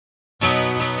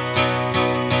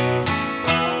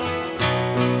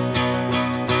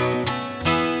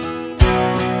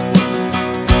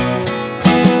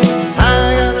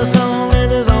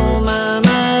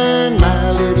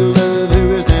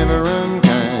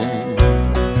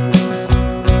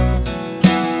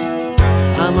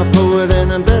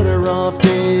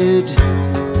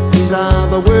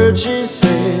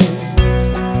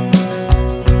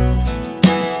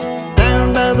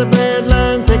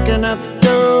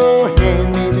hand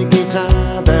me the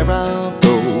guitar, there I'll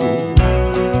go.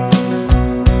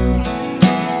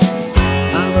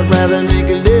 I would rather make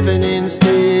a living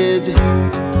instead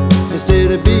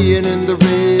of being in the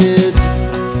red.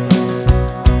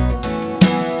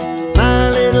 My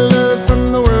little love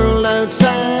from the world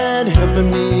outside, helping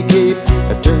me keep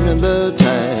turning the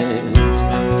tide.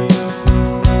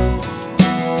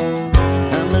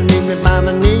 Come and meet me by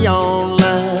my neon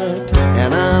light,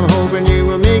 and I'm hoping you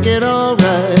will make it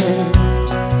alright.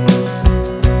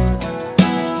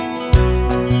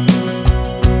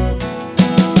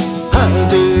 I'll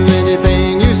do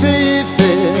anything you see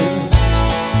fit,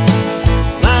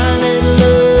 my little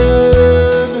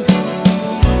love.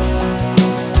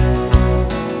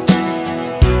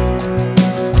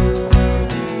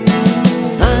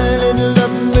 My little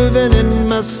love moving in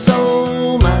my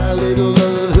soul, my little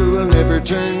love who will never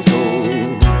turn cold.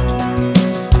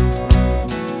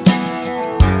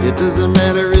 It doesn't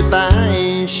matter if I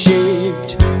ain't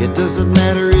shaped, it doesn't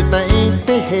matter if I ain't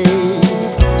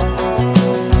behaved.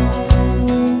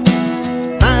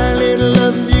 My little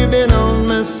love, you've been on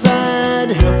my side,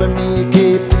 helping me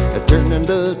keep turning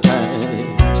the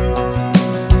tide.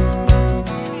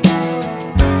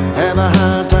 Have a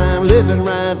hard time living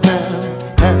right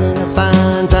now, having a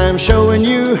fine time showing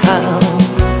you how.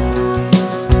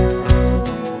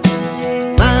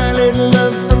 My little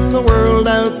love from the world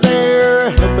out there,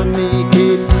 helping me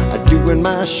keep doing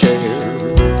my share.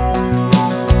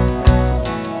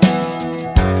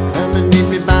 Come and meet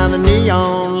me by the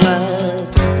neon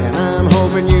light, and I'm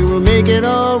hoping you will make it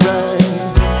alright.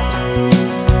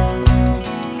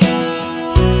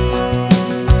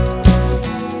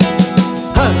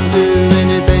 I'll do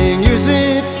anything you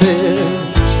see fit,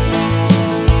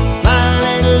 my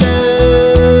little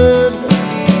love.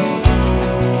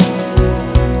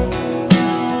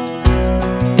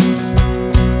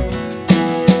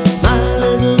 My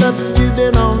little love, you've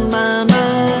been on my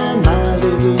mind, my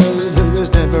little love who was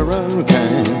never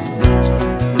unkind.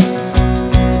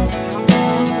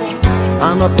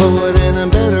 I'm a poet and I'm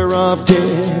better off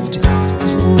dead.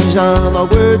 These are the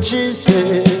words she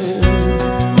said.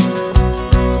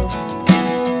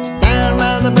 Down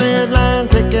by the bread line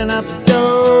picking up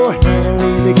dough, hand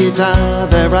me the guitar,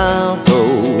 there I'll go.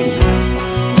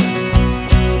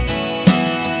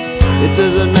 It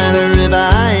doesn't matter if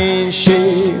I ain't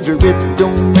shaved, or it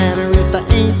don't matter if I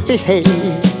ain't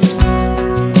behaved.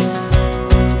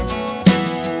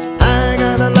 I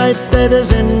got a light that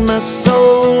is in my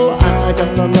soul, I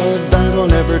got a love that'll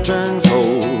never turn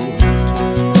cold.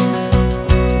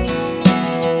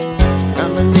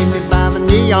 Come and meet me by the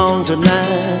neon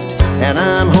tonight, and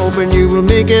I'm hoping you will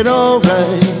make it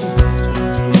alright.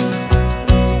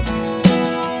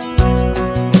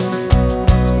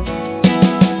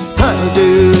 I'll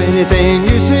do anything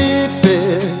you say.